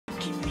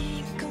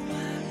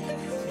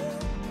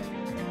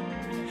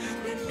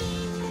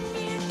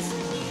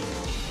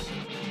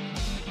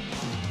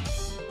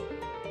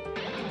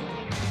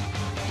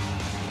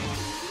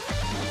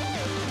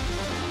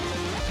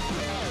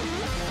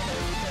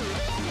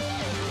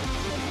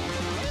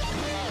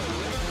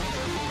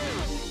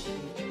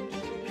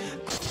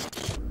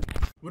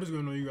What is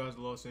going on, you guys?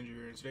 Lost Ninja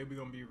here, and today we're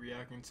gonna be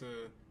reacting to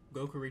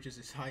Goku reaches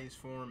his highest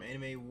form,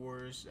 Anime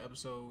Wars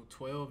episode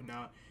 12.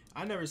 Now,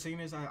 I never seen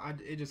this.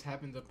 It just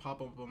happened to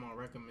pop up on my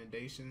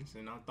recommendations,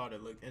 and I thought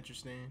it looked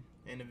interesting,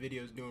 and the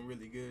video is doing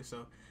really good.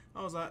 So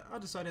I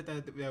decided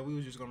that we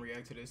was just gonna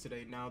react to this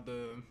today. Now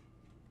the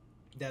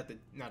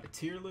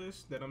tier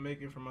list that I'm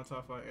making for my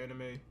top 5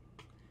 anime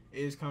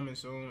is coming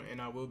soon,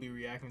 and I will be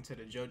reacting to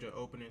the JoJo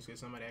openings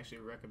because somebody actually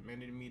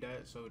recommended me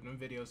that. So them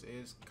videos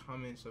is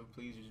coming, so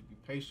please just be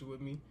patient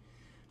with me.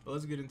 But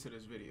let's get into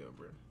this video,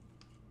 bro.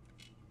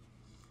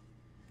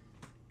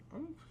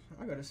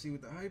 I gotta see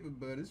what the hype is,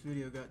 but this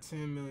video got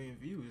 10 million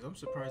views. I'm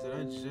surprised that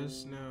I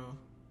just now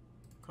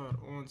caught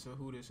on to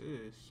who this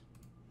is.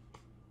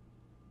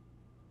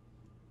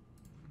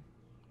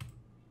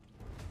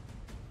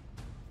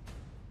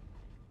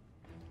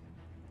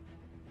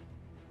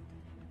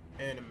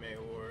 Anime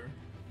War.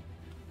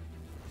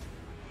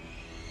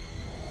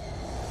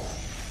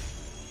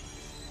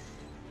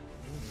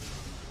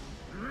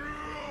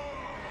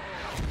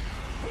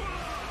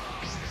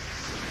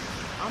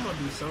 I'm gonna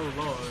be so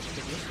lost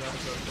because this is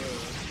so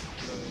good.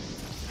 So,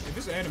 if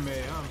it's anime,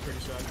 I'm pretty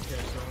sure I can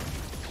catch on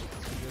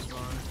this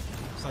one.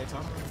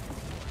 Saitama.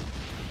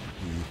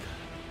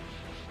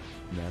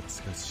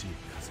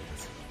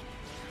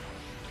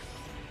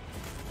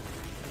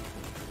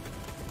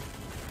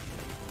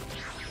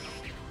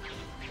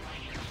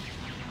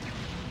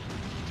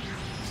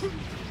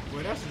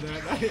 Well,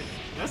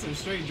 that's a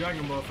straight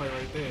Dragon Ball fight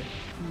right there.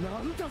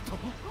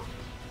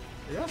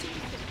 Is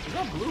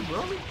that Blue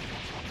Broly?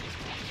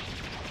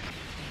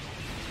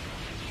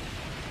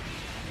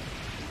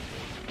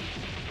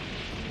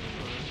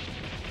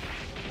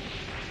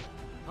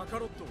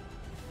 Kakaroto,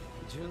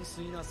 純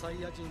粋なサ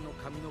イヤ人の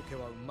髪の毛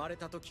は生まれ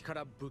た時か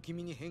ら不気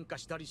味に変化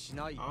したりし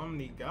ない。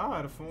Omni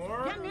God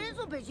form? いやねえ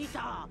ぞベジー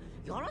タ、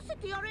やらせ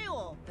てやれ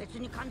よ。別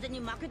に完全に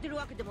負けてる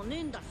わけでもね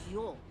えんだし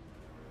よ。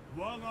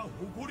我が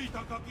誇り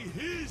高き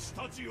兵士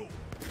たちよ。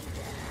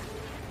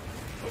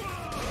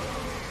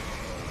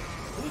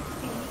僕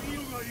と見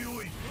るが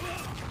よい。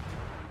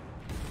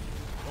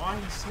Why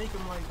he sneak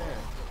him like that?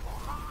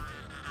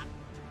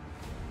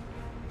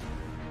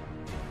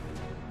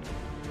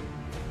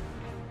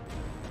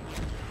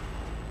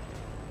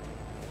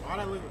 Why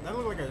that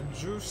look like a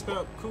juiced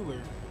up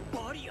cooler?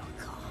 バリア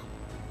か。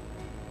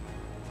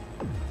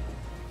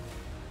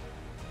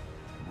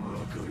若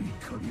い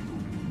神の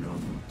源よ。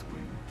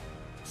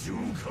浄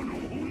化の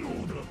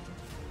炎だ。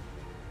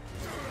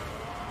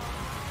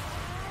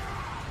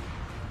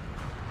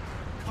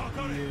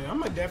Yeah, I'm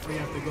gonna definitely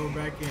have to go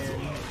back and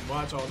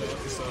watch all the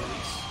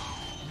episodes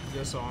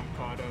just so I'm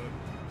caught up,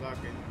 so I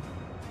can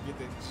get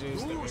the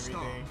gist of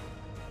everything.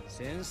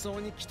 戦争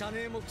に汚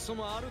ねえもクソ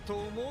もあると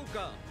思う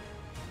か。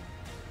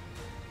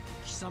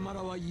貴様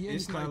らは家に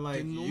帰っての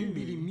ん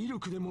びりミル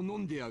クでも飲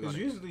んでやがれ。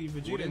 Usually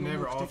Vegeta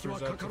never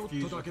offers up to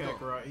fuse with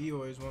Kakarot. He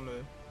always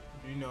wanna,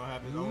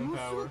 have his own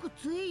power. ものすごく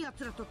強い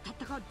奴らと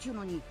戦うっちゅう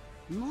のに、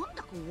なん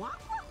だかワク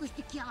ワクし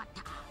てきやがっ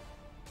た。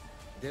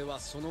では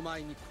その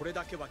前にこれ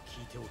だけは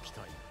聞いておき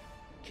たい。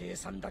計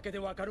算だけで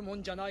わかるも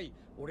んじゃない。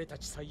俺た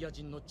ちサイヤ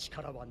人の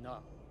力はな。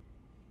よ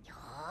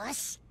ー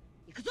し、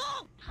行くぞ。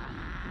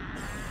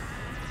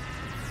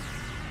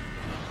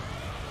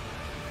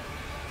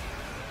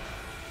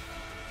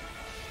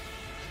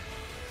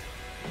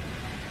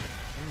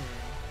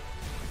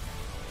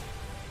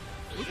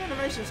Which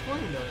animation is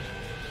clean though?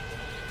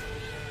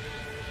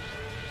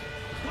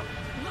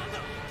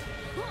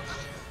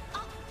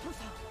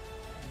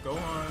 Gohan,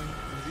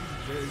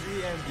 is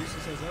he as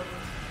useless as ever?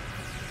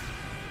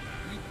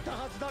 言った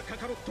はずだカ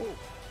カロット。粉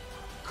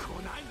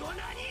々に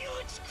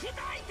打ち砕い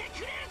て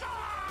くれるぞ。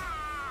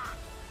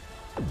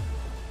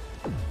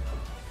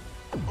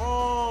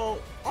Oh,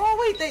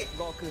 wait, they.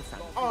 Gokuさん。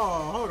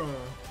Oh, hold on.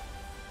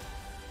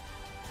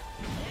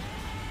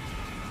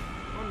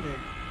 One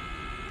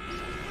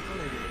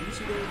nigga,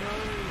 Ichigo down.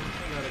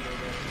 I gotta go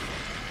back.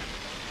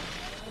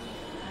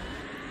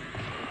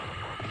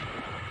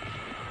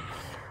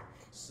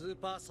 スー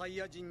パーサイ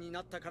ヤ人に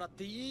なったからっ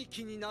ていい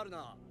気になる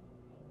な。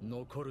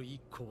残る1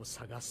個を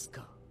探す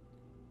か。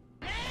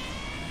Why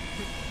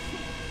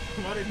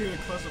they do a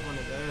close up on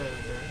his ass,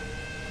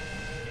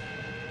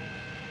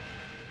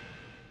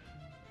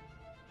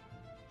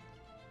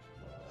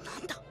 bro? な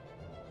んだ。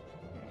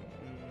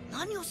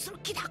何をする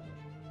気だ。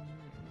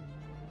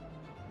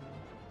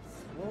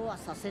そうは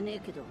させねえ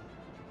けど、う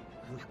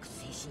まく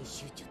精神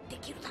集中で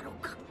きるだろう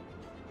か。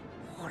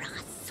ほら、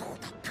そう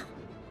だった。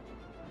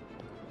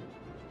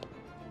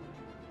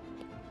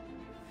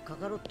カ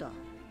カロッタ。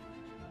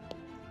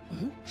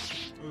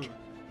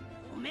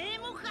おめえ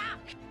もか。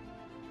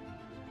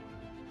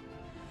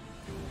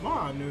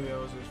Ma, I knew that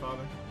was his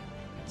father.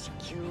 地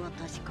球は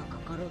確かカ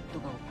カロット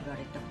が送ら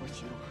れた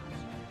星のは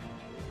ず。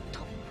と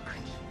っく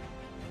に。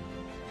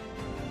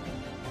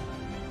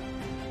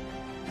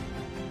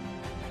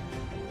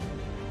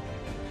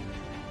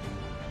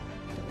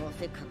どう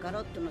せカカ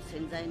ロットの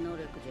潜在能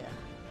力じゃ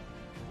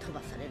飛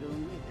ばされる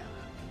運命だ。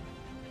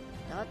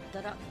だっ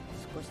たら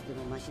少しで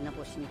もマシな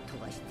星に飛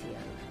ばしてや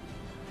る。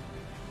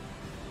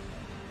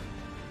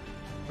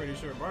pretty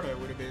sure Bardock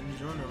would have been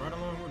joining right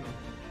along with him.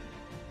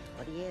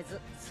 とりあえず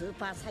スー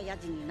パーサイヤ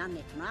人になん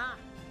ねえとな。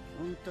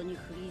本当に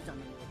フリーザの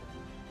よう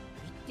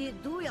だ。一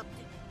体どうやって？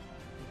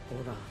ほ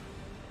ら、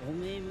お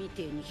めえみ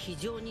てえに非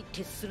常に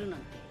徹するなん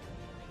て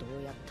ど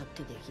うやったっ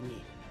てできね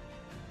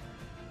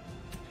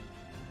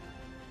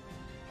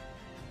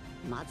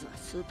え。まずは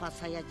スーパー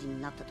サイヤ人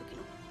になった時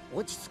の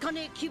落ち着か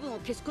ねえ気分を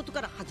消すこと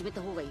から始め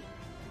た方がいい。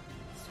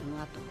そ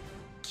の後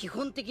基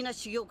本的な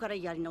修行から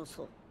やり直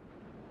そう。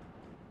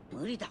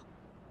無理だ。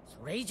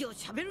それ以上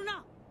喋る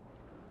な。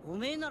お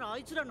めえならあ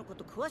いつらのこ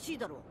と詳しい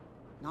だろ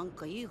う。なん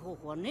かいい方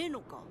法はねえの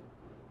か。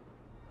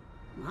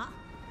まあ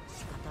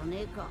仕方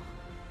ねえか。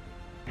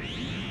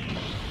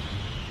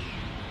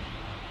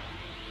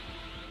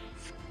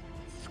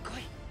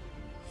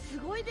す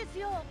ごいです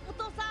よお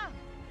父さん。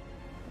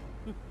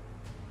よ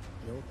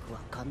くわ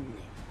かんね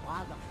え。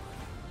わだ。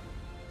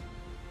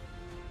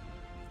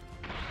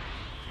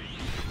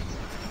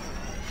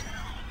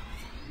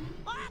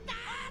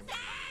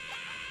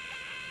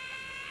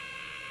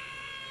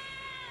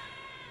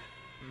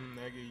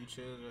That give you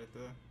chills right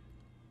there.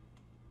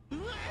 I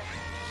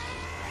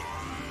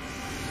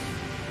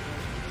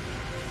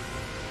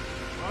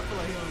feel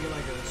like he gonna get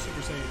like a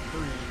Super Saiyan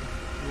 3.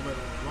 Go back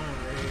to long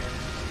right here.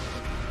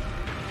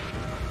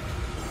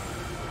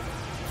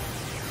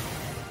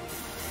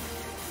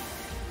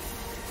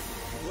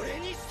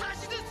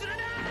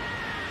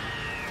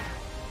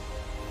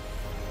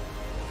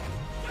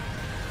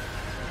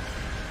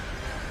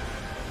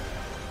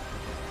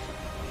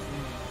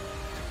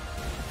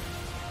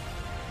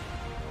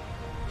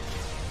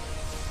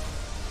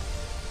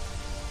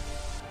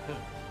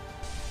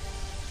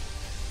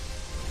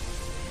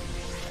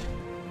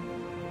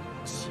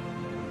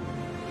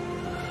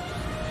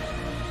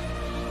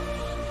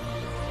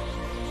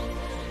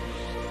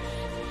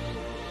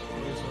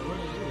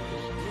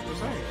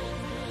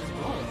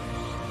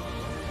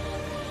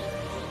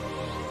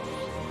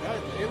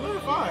 It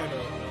looked fine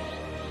though.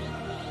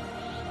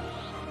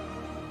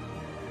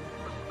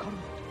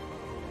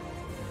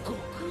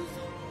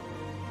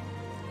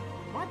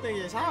 My thing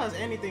is, how is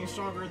anything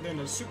stronger than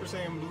a Super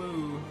Saiyan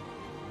Blue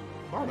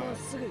Bardock?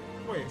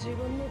 Wait.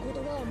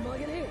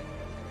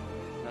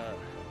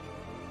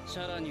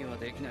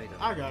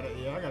 I got it,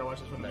 yeah, I gotta watch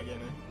this from the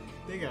beginning.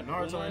 They got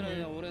Naruto in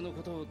here.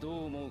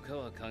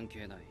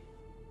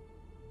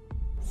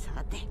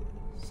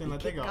 Seem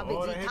like they got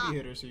all the heavy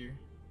hitters here.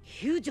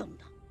 フュージョン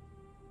だ。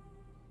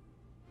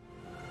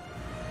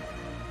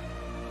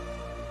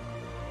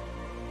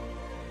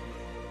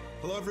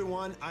Hello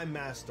everyone, I'm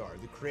Mastar,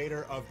 the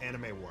creator of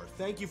Anime War.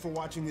 Thank you for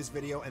watching this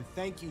video, and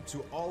thank you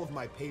to all of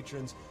my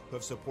patrons who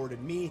have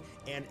supported me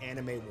and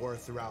Anime War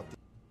throughout the—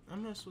 I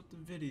messed with the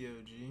video,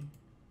 G.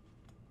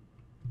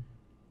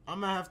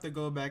 I'm gonna have to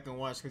go back and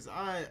watch because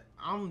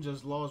I'm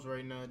just lost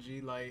right now, G.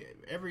 Like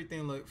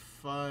everything looked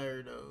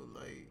fire though.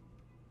 Like,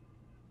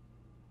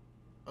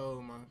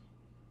 oh my,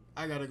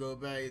 I gotta go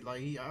back.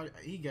 Like he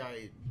got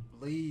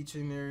Bleach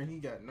in there, he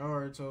got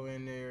Naruto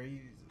in there,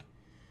 he's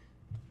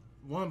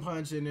One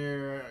Punch in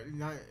there.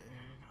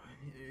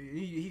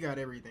 He got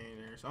everything in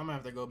there. So I'm gonna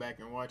have to go back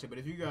and watch it. But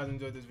if you guys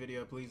enjoyed this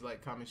video, please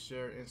like, comment,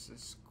 share, and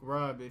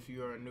subscribe if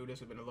you are new. This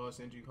has been a Lost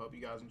Entry. Hope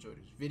you guys enjoyed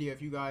this video.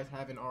 If you guys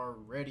haven't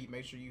already,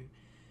 make sure you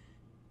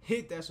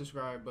hit that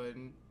subscribe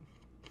button.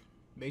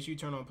 Make sure you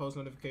turn on post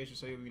notifications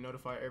so you'll be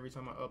notified every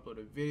time I upload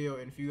a video.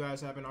 And if you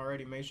guys haven't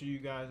already, make sure you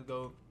guys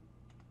go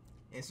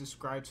and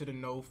subscribe to the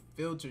No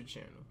Filter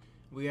channel.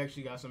 We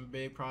actually got some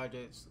big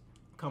projects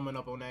coming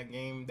up on that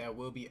game that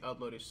will be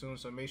uploaded soon,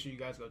 so make sure you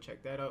guys go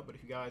check that out. But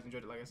if you guys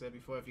enjoyed it, like I said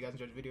before, if you guys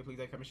enjoyed the video, please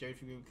like, comment, share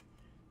if you,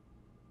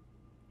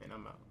 and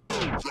I'm out.